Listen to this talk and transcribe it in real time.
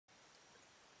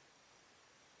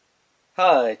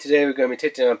Hi, today we're going to be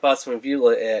taking an unboxing review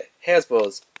at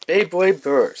Hasbro's BEYBLADE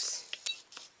Burst.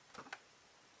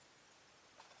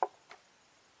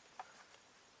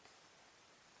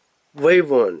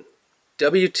 WYVRON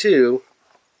W2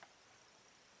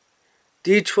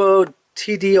 D12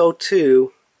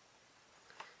 TD02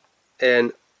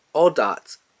 and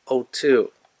ODAX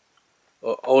 02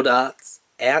 or ODAX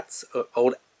ATS or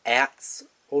ODAX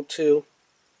 02.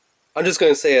 I'm just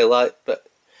going to say a lot, but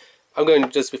I'm going to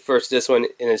just refer to this one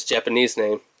in its Japanese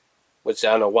name, which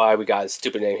I don't know why we got a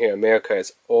stupid name here in America.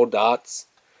 It's ODAX.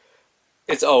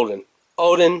 It's Odin.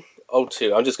 Odin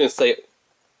 02. I'm just going to say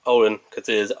Odin because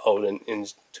it is Odin in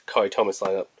Kari Thomas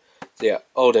lineup. So yeah,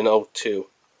 Odin 02.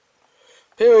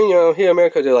 Apparently, here in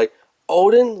America they're like,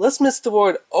 Odin? Let's mix the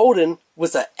word Odin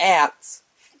with the ATS.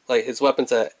 Like his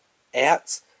weapons are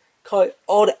ATS. Call it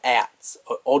ODAX.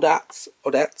 Or ODAX.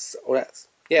 ODAX. ODAX.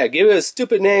 Yeah, give it a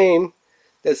stupid name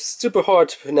that's super hard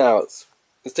to pronounce.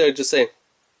 Instead of just saying,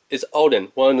 it's Odin,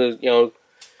 one of the,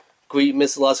 Greek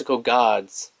mythological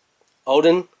gods.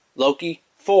 Odin, Loki,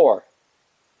 Thor.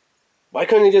 Why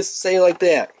couldn't he just say it like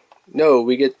that? No,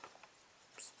 we get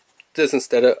this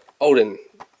instead of Odin.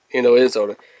 It is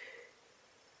Odin.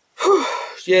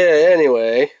 Yeah,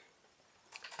 anyway.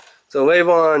 So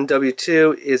WYVRON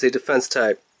W2 is a defense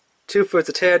type. 2 for its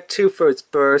attack, 2 for its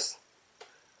burst,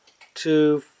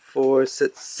 2, 4,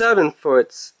 6, 7 for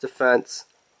its defense,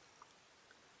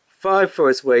 5 for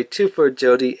its weight, 2 for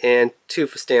agility, and 2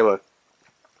 for stamina.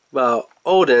 While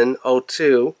Odin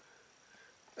 02,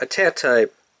 attack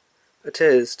type,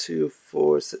 attack is 2,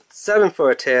 4, 6, 7 for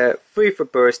attack, 3 for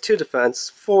burst, 2 defense,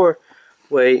 4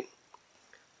 weight,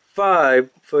 5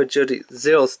 for agility,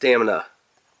 0 stamina.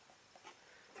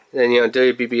 And then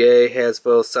WBBA,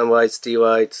 Hasbro, Sunlights,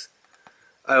 D-Lights,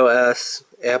 iOS,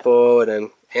 Apple, and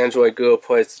then Android, Google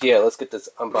Play. So yeah, let's get this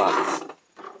unboxed.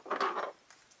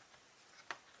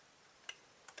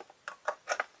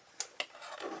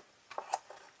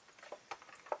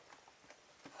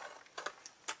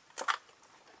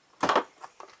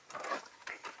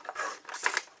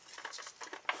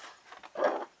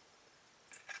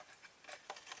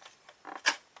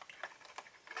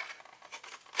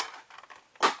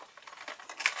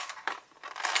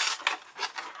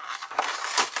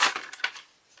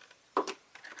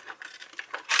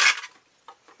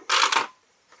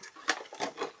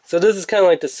 So this is kind of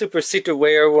like the super secret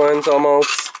rare ones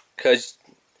almost, because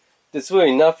there's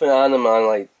really nothing on them on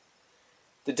like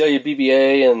the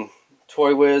WBBA and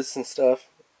Toy Wiz and stuff.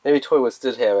 Maybe Toy Wiz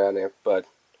did have it on there, but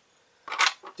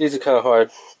these are kind of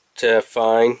hard to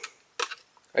find.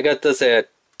 I got this at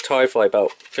Toy for like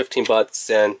about 15 bucks,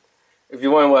 and if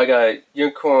you want, I got a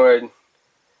Unicorn,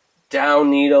 Down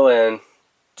Needle, and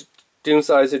Doom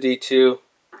Sizer D2,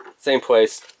 same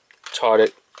place,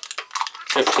 charted,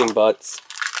 15 bucks.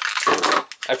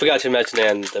 I forgot to mention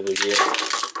that in the review.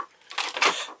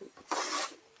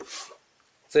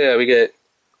 So yeah, we get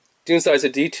Doom Sizer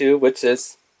D2, which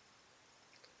is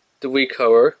the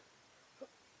recolor.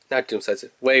 Not Doom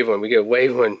Sizer, WYVRON. We get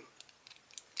WYVRON.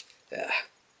 Yeah.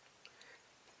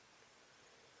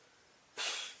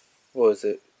 What was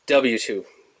it? W2.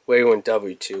 WYVRON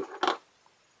W2.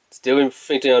 Still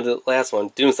thinking of the last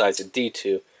one, Doom Sizer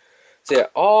D2. So yeah,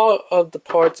 all of the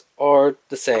parts are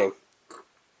the same.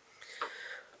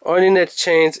 Only thing that's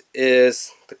changed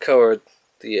is the color,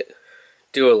 the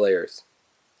dual layers.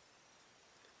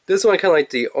 This one kind of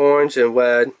like the orange and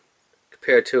red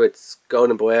compared to its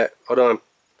golden black. Although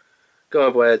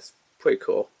golden black's pretty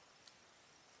cool.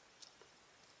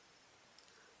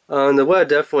 The red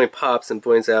definitely pops and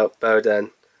brings out better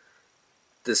than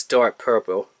this dark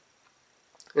purple.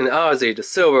 And obviously the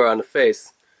silver on the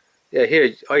face. Yeah,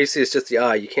 here all you see is just the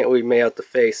eye. You can't really make out the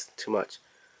face too much.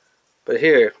 But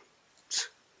here,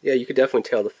 yeah, you can definitely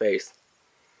tell the face.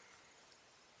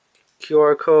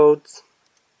 QR codes.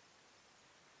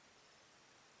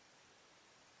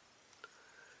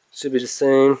 Should be the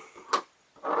same.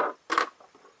 I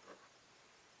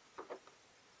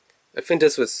think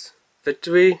this was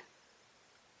Victory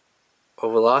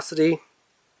or Velocity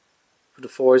for the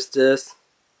Force disc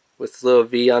with a little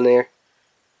V on there.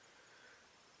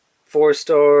 4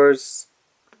 stars,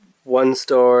 1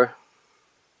 star.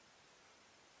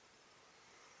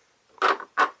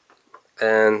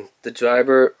 And the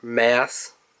driver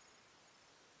mass.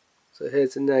 So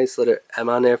here's a nice letter M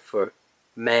on there for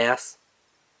mass.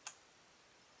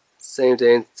 Same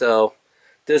thing. So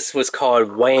this was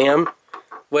called WHAM.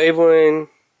 WYVRON.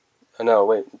 Oh no,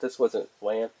 wait, this wasn't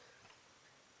WHAM.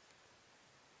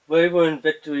 WYVRON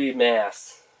Victory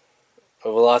Mass.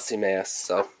 Or Velocity Mass.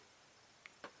 So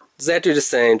exactly the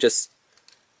same, just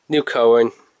new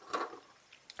coloring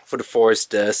for the Force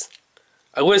disc.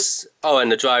 I wish. Oh,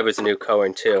 and the driver's a new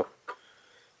color too.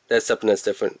 That's something that's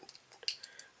different.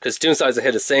 Because Doom Size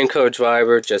had the same color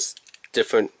driver, just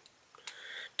different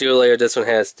dual layer. This one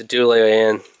has the dual layer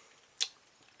and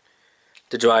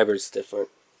the driver's different.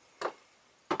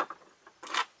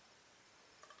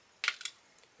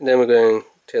 And then we're going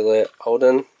to let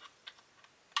Odin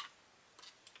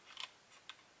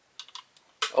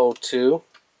 02.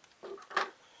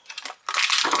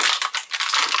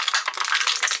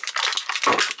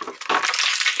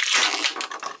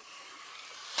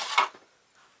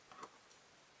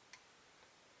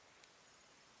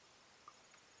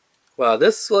 Wow,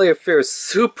 this layer feels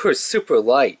super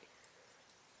light.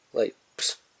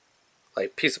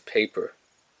 Like piece of paper.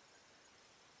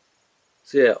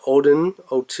 So yeah, Odin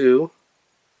 02.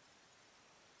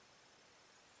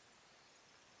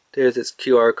 There's its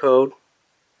QR code.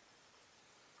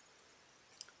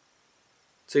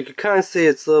 So you can kind of see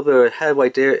it's a little bit of head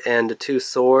right there and the two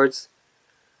swords.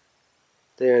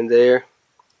 There and there.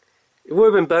 It would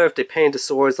have been better if they painted the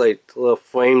swords like a little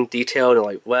flame detailed in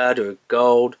like red or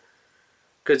gold.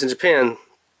 Because in Japan,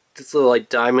 this little like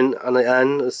diamond on the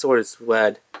end of the sword is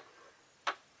red.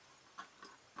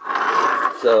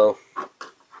 So,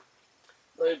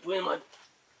 let me bring my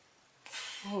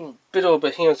bit over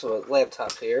here to a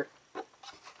laptop here.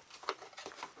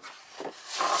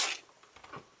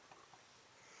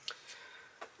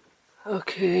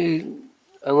 Okay,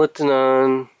 I'm looking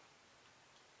on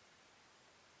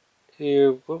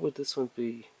here. What would this one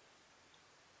be?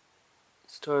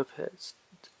 Starter pad.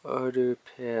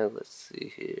 Let's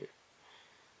see here.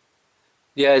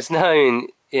 Yeah, it's not even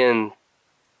in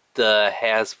the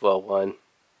Hasbro one.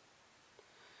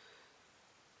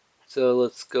 So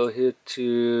let's go here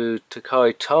to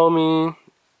Takari Tomy.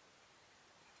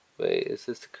 Wait, is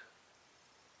this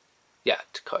yeah,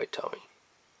 Takari Tomy.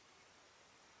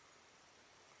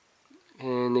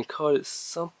 And they called it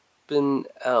something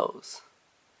else.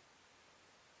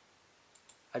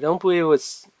 I don't believe it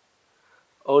was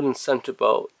Odin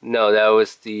Centerbolt. No, that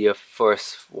was the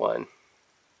first one.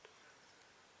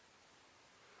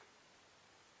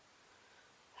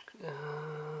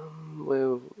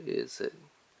 Where is it?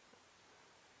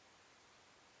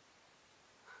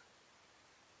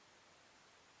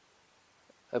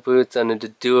 I believe it's under the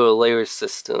dual layer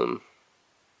system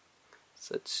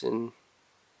section.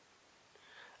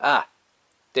 Ah,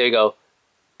 there you go.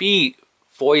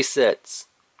 B46.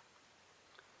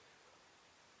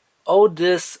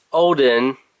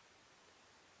 Odin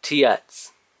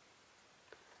TX.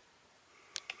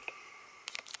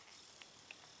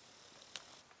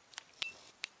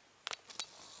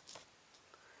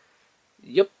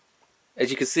 Yep.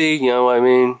 As you can see, you know what I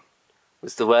mean?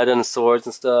 With the red on the swords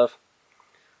and stuff.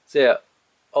 So yeah,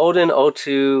 Odin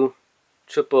 02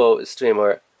 Triple Extreme,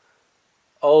 or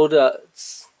Odin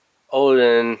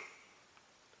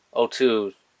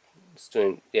 02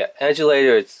 Extreme. Yeah,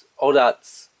 Angulator, it's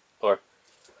ODAX, or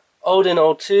Odin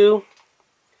 02.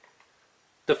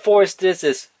 The force disc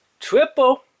is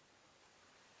triple,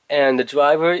 and the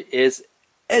driver is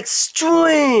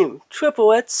extreme!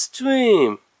 Triple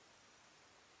extreme!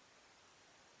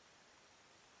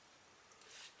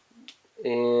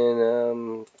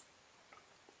 And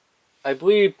I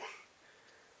believe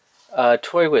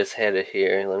Toy Wiz had it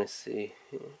here. Let me see.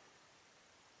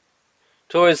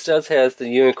 Toy Wiz does have the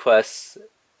UniQuest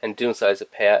and Doom Size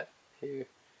of Pat here.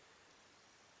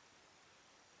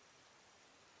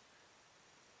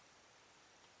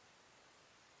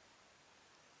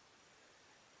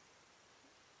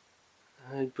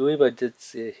 I believe I did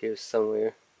see it here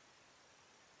somewhere.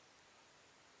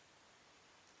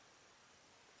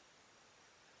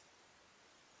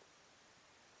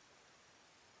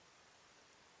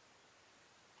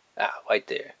 Ah, right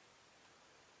there.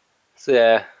 So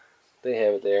yeah, they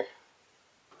have it there.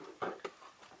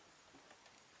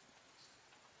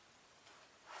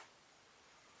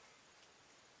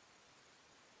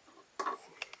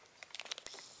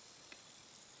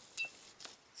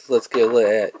 So let's get a look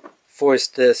at Force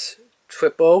Disc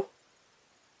Triple,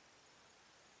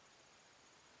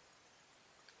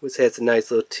 which has a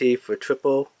nice little T for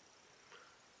triple.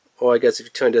 Or I guess if you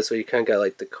turn this way, you kind of got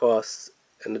like the cross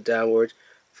and the downward.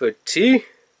 For T,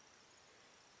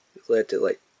 you let it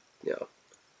like, you know,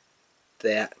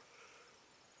 that.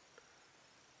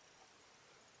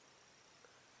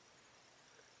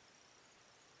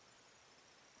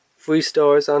 Free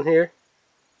stars on here.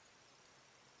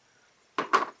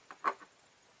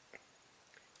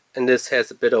 And this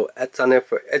has a bit of X on there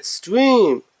for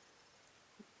extreme,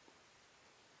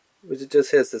 which it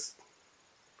just has this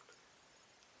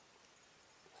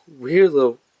weird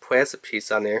little plastic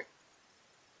piece on there.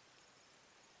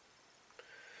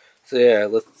 So yeah,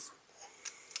 let's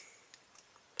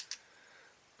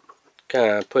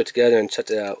kind of put it together and check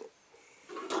it out.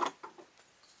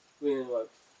 We're in my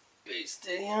base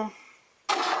stadium.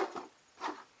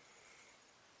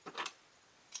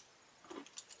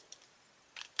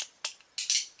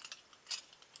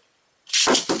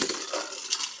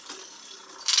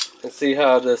 And see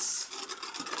how this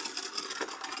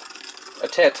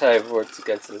attack type works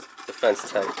against the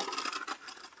defense type.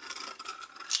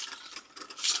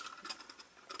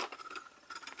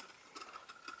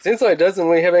 Seems like it doesn't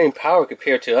really have any power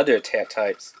compared to other attack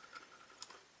types.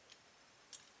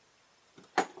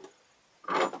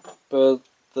 But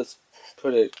let's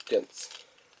put it against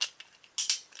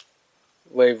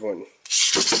WYVRON,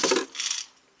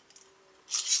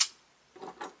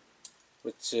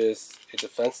 which is a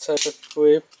defense type, I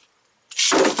believe.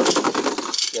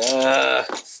 Ah,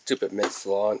 stupid missed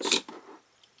launch.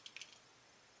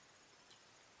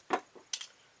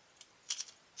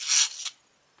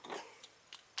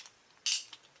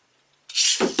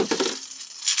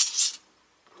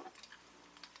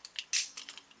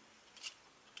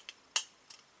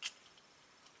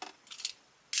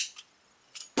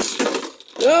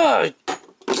 Ah,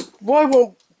 why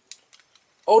won't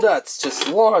ODAX just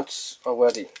launch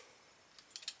already?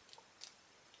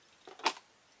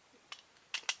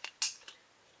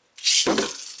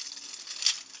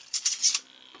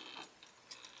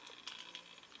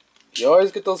 You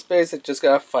always get those bases that just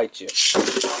gotta fight you.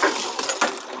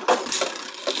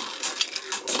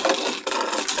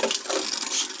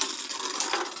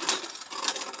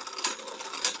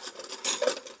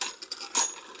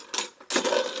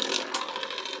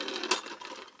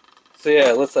 So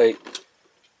yeah, it looks like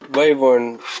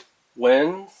WYVRON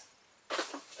wins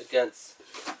against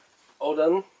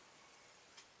Odin.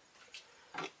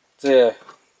 So yeah,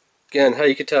 again, how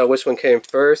you can tell which one came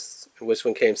first and which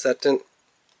one came second.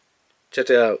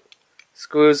 Check it out.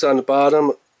 Screws on the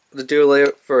bottom of the dual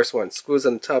layer, first one. Screws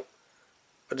on the top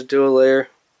of the dual layer,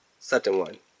 second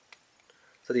one.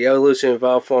 So the evolution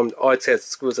evolved form always has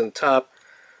screws on the top,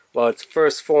 while its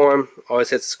first form always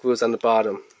has screws on the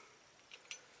bottom.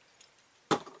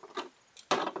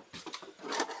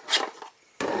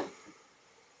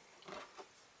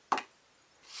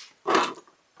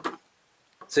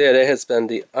 So yeah, that has been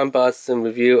the unboxing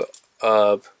review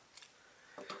of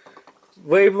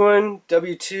WYVRON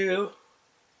W2,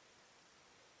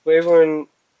 WYVRON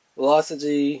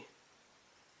Velocity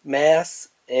Mass,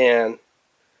 and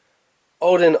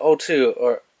Odin 02,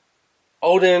 or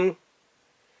Odin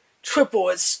Triple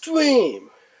Extreme.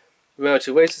 Remember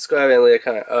to rate, subscribe, and leave a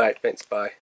comment. Alright, thanks, bye.